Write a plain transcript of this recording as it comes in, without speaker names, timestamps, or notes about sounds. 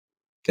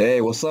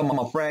Hey, what's up,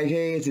 my frag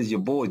heads? It's your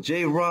boy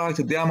J Rock.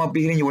 Today I'm gonna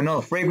be hitting you with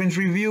another fragrance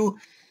review.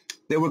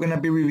 Today we're gonna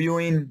be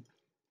reviewing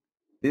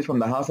this from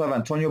the house of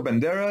Antonio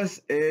Banderas.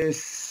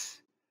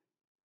 Is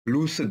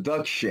Blue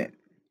Seduction.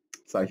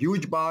 It's a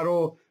huge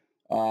bottle.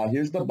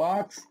 Here's the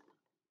box.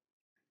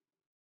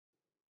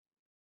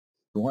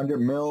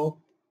 200 mil.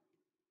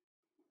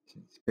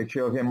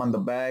 Picture of him on the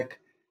back.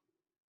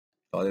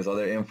 Oh, there's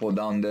other info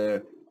down there.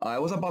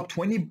 It was about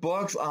 20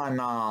 bucks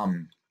on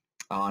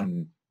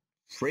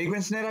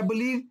Fragrance Net, I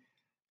believe.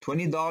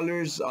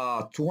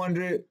 $20,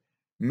 200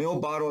 mil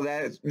bottle.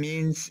 That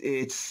means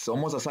it's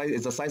almost a size.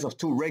 It's the size of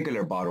two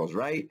regular bottles,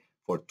 right?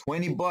 For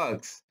 20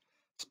 bucks,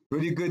 it's a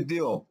pretty good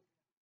deal.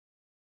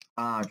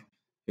 Uh,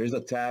 Here's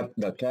the tab.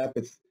 The cap.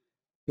 It's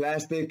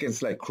plastic.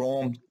 It's like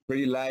chrome,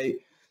 pretty light.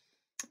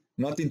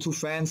 Nothing too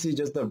fancy.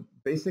 Just the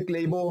basic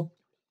label.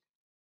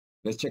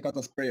 Let's check out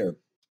the sprayer.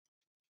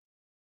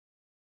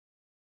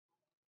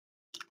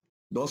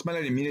 Don't smell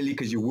it immediately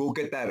because you will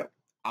get that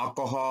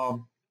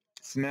alcohol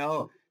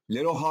smell.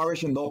 Little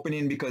harsh in the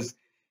opening because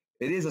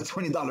it is a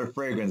 $20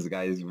 fragrance,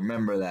 guys.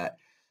 Remember that.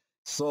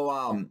 So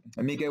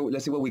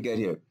let's see what we get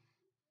here.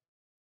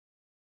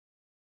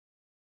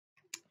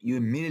 You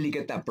immediately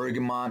get that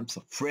bergamot, it's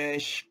a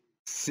fresh,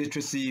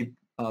 citrusy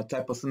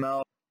type of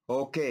smell.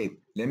 Okay,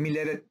 let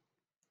it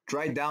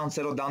dry down,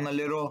 settle down a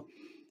little.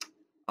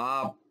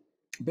 Uh,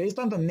 Based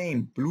on the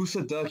name, Blue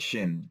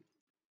Seduction,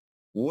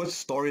 what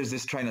story is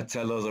this trying to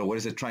tell us, or what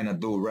is it trying to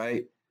do,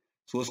 right?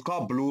 So it's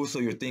called blue, so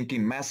you're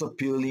thinking mass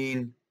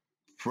appealing,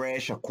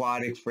 fresh,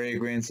 aquatic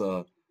fragrance.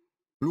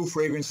 Blue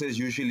fragrances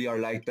usually are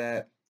like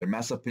that. They're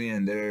mass appealing,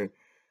 and a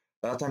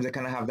lot of times they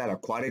kind of have that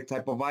aquatic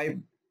type of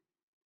vibe.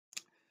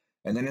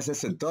 And then it says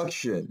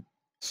seduction.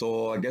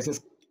 So I guess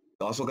it's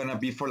also gonna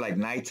be for like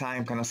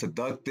nighttime, kind of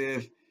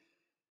seductive.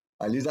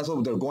 At least that's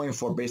what they're going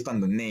for based on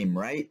the name,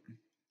 right?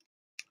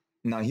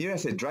 Now here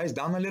as it dries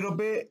down a little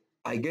bit,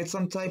 I guess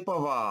some type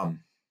of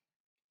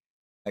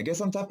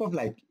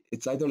like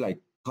it's either like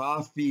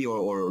coffee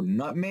or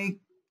nutmeg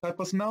type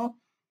of smell,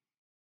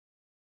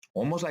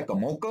 almost like a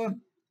mocha.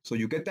 So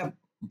you get that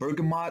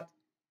bergamot,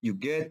 you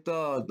get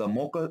the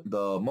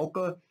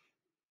mocha,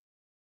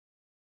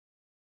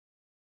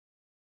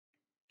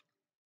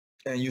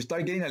 and you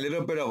start getting a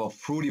little bit of a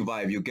fruity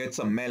vibe. You get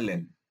some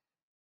melon.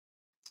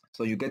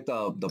 So you get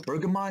the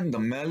bergamot and the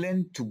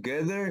melon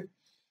together.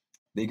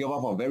 They give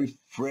off a very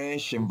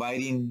fresh,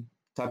 inviting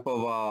type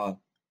of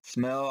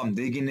smell. I'm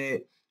digging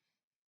it.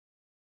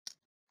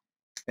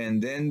 And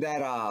then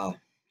let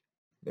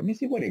me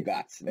see what it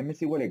got. Let me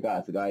see what it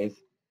got, guys.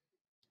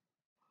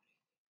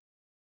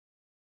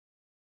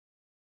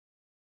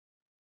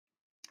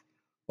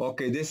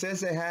 Okay, this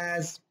says it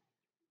has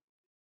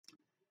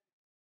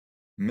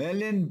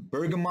melon,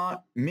 bergamot,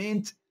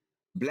 mint,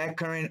 black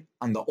currant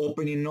on the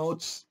opening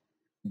notes.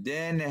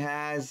 Then it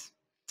has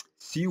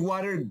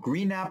seawater,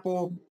 green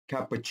apple,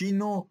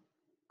 cappuccino,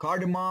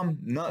 cardamom,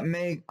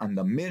 nutmeg on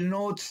the mid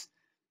notes,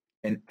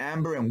 and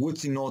amber and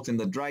woodsy notes in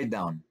the dry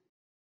down.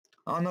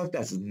 I don't know if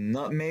that's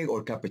nutmeg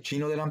or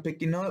cappuccino that I'm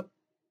picking up,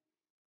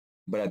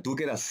 but I do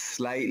get a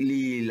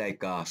slightly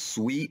like a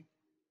sweet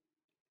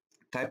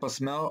type of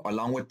smell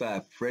along with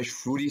the fresh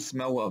fruity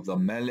smell of the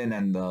melon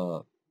and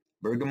the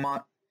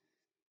bergamot.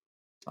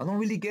 I don't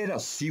really get a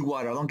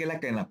seawater. I don't get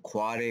like an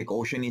aquatic,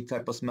 oceany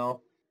type of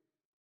smell.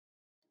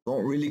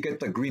 Don't really get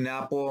the green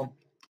apple.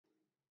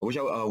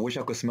 I wish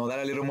I could smell that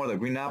a little more, the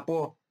green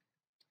apple.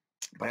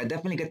 But I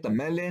definitely get the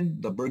melon,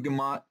 the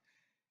bergamot,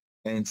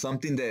 and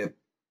something that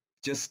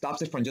just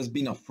stops it from just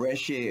being a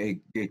fresh. It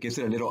gives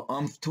it a little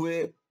umph to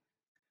it,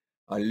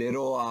 a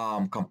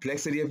little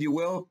complexity, if you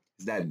will.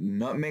 Is that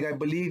nutmeg, I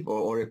believe,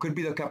 or it could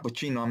be the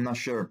cappuccino. I'm not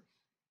sure.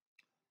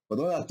 But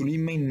those are the three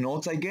main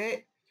notes I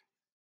get.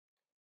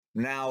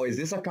 Now, is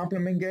this a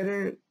compliment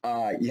getter?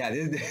 Yeah,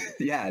 this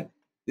yeah,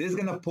 this is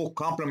gonna pull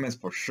compliments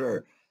for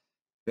sure.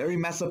 Very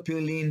mass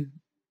appealing.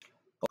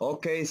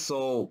 Okay,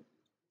 so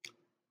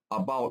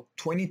about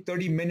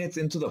 20-30 minutes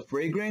into the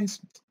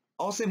fragrance,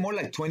 I'll say more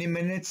like 20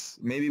 minutes,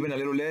 maybe even a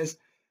little less.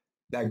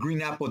 That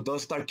green apple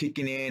does start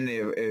kicking in.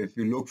 If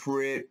you look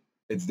for it,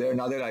 it's there.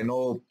 Now that I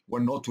know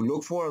what note to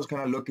look for, I was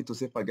kind of looking to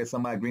see if I get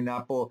some of that green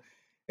apple,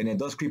 and it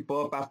does creep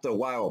up after a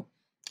while.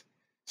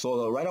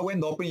 So right away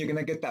in the opening, you're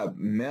gonna get that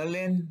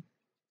melon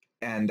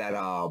and that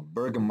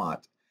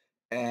bergamot.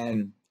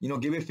 And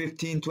give it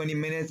 15-20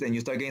 minutes and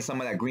you start getting some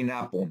of that green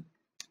apple.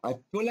 I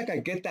feel like I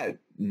get that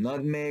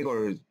nutmeg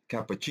or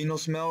cappuccino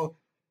smell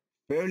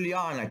fairly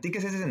on. I think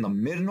it says it's in the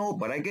mid note,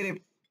 but I get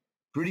it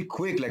pretty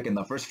quick. Like in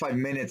the first 5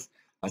 minutes,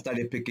 I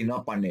started picking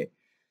up on it.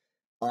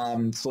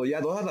 So yeah,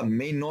 those are the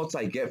main notes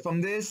I get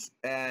from this.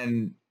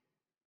 And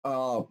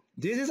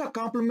this is a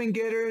compliment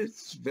getter.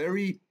 It's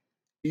very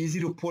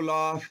easy to pull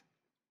off,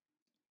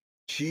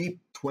 cheap,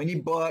 20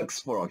 bucks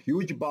for a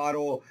huge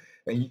bottle.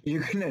 And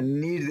you're gonna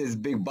need this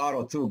big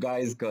bottle too,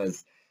 guys,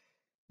 because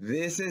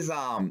this is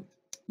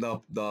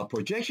the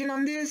projection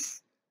on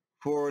this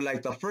for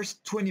like the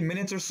first 20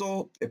 minutes or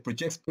so, it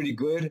projects pretty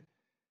good.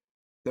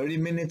 30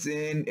 minutes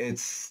in, it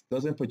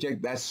doesn't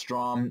project that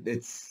strong.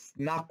 It's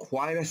not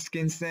quite a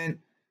skin scent,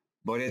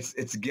 but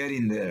it's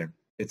getting there.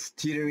 It's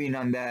teetering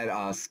on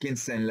that skin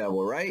scent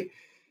level, right?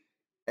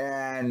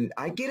 And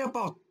I get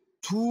about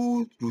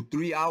 2 to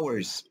 3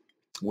 hours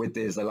with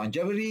this. The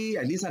longevity,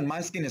 at least on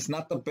my skin, is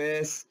not the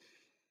best.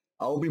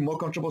 I will be more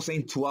comfortable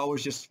saying 2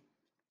 hours. Just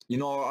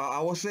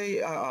I will say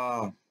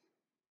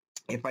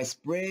if I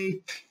spray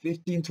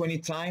 15, 20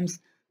 times,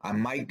 I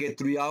might get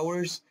 3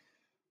 hours.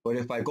 But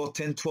if I go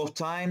 10, 12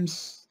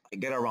 times, I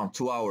get around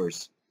 2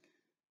 hours.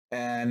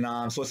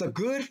 And so it's a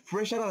good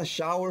fresh out of the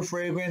shower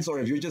fragrance, or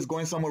if you're just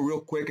going somewhere real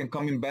quick and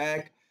coming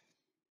back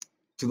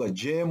to the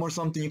gym or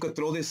something, you could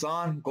throw this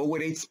on. Go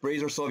with 8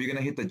 sprays or so. If you're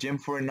going to hit the gym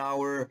for an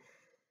hour,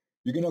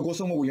 you're going to go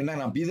somewhere where you're not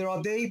going to be there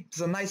all day. It's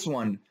a nice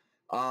one.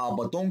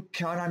 But don't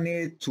count on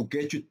it to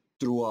get you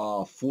through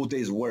a full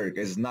day's work.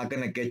 It's not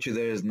going to get you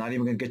there. It's not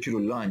even going to get you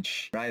to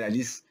lunch, right? At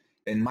least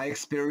in my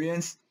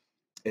experience,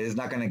 it's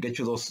not going to get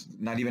you those,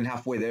 not even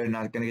halfway there.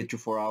 Not going to get you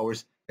 4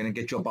 hours. Going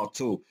to get you about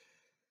 2.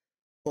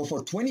 But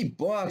for 20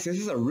 bucks, this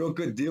is a real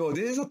good deal.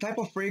 This is a type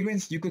of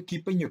fragrance you could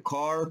keep in your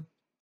car.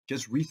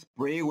 Just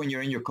respray when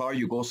you're in your car.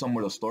 You go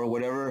somewhere to the store or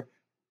whatever.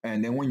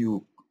 And then when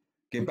you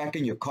get back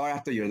in your car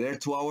after you're there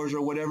 2 hours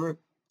or whatever,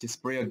 just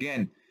spray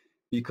again.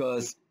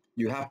 Because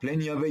you have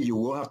plenty of it. You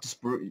will have to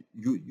spray,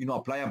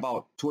 apply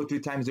about 2 or 3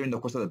 times during the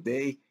course of the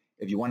day.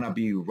 If you want to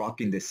be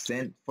rocking the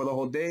scent for the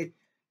whole day,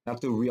 you have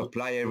to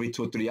reapply every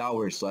 2 or 3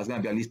 hours. So that's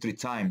going to be at least 3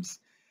 times.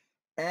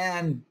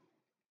 And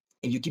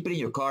if you keep it in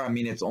your car, I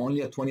mean, it's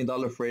only a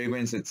 $20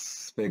 fragrance.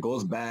 If it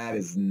goes bad,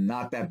 it's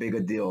not that big a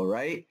deal,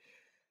 right?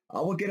 I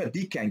would get a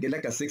decant, get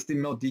like a 60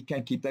 ml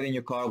decant, keep that in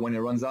your car. When it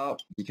runs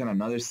out, you can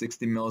another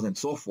 60 mils and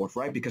so forth,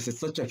 right? Because it's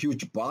such a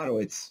huge bottle.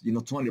 It's,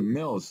 200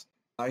 mils.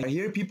 I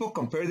hear people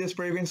compare this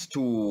fragrance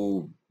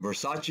to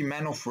Versace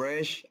Mano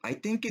Fresh. I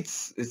think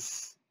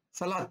it's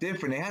a lot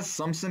different. It has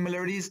some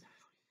similarities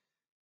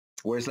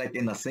where it's like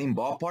in the same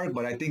ballpark,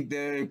 but I think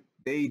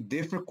they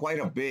differ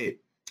quite a bit.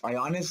 I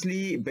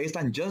honestly, based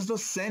on just the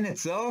scent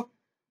itself,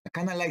 I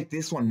kind of like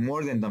this one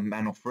more than the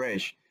Mano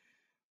Fresh.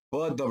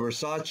 But the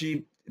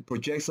Versace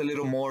projects a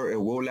little more. It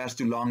will last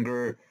you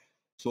longer.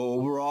 So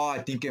overall, I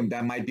think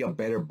that might be a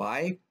better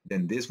buy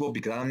than this will,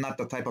 because I'm not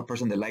the type of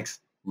person that likes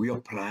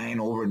reapplying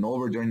over and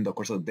over during the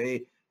course of the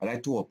day. I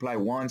like to apply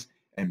once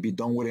and be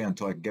done with it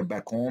until I get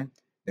back home.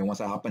 Then once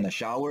I hop in the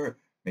shower,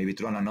 maybe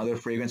throw on another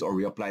fragrance or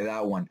reapply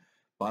that one.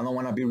 But I don't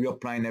want to be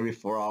reapplying every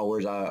 4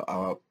 hours.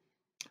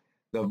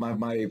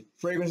 My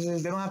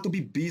fragrances, they don't have to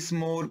be beast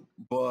mode,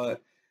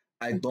 but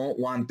I don't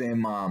want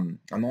them. I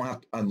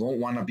don't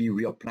want to be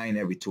reapplying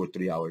every 2 or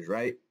 3 hours,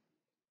 right?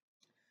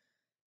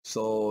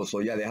 So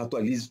yeah, they have to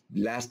at least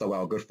last a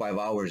while, a good 5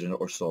 hours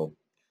or so.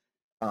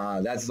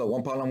 That's the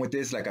one problem with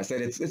this. Like I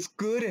said, it's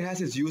good. It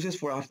has its uses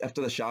for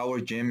after the shower,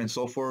 gym, and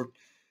so forth.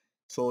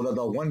 So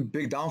the one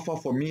big downfall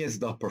for me is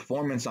the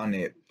performance on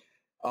it.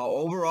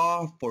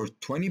 Overall, for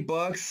 20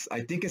 bucks,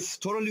 I think it's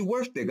totally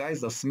worth it,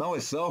 guys. The smell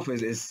itself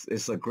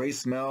is a great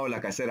smell.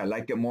 Like I said, I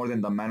like it more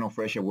than the Mano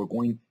Fresh. If we're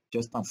going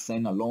just on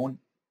scent alone,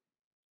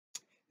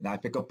 and I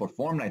pick up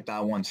perform like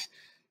that once,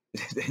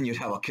 then you'd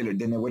have a killer.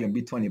 Then it wouldn't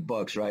be 20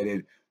 bucks, right?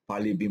 It'd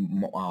probably be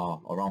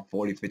around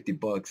 40, 50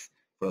 bucks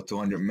for a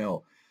 200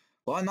 mil.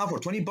 Well, now for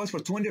 20 bucks for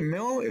 200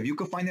 mil, if you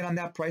could find it on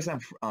that price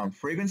on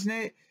Fragrance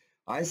Net,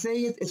 I say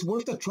it's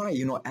worth a try.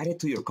 Add it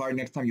to your cart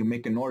next time you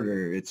make an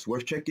order. It's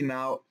worth checking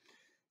out.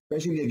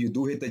 Especially if you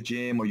do hit the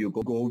gym or you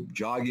go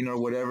jogging or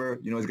whatever,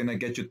 it's going to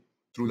get you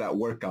through that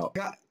workout.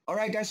 All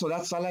right, guys, so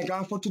that's all I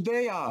got for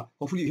today.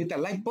 Hopefully you hit that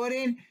like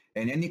button,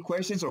 and any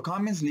questions or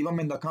comments, leave them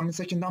in the comment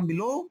section down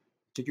below.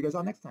 Check you guys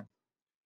out next time.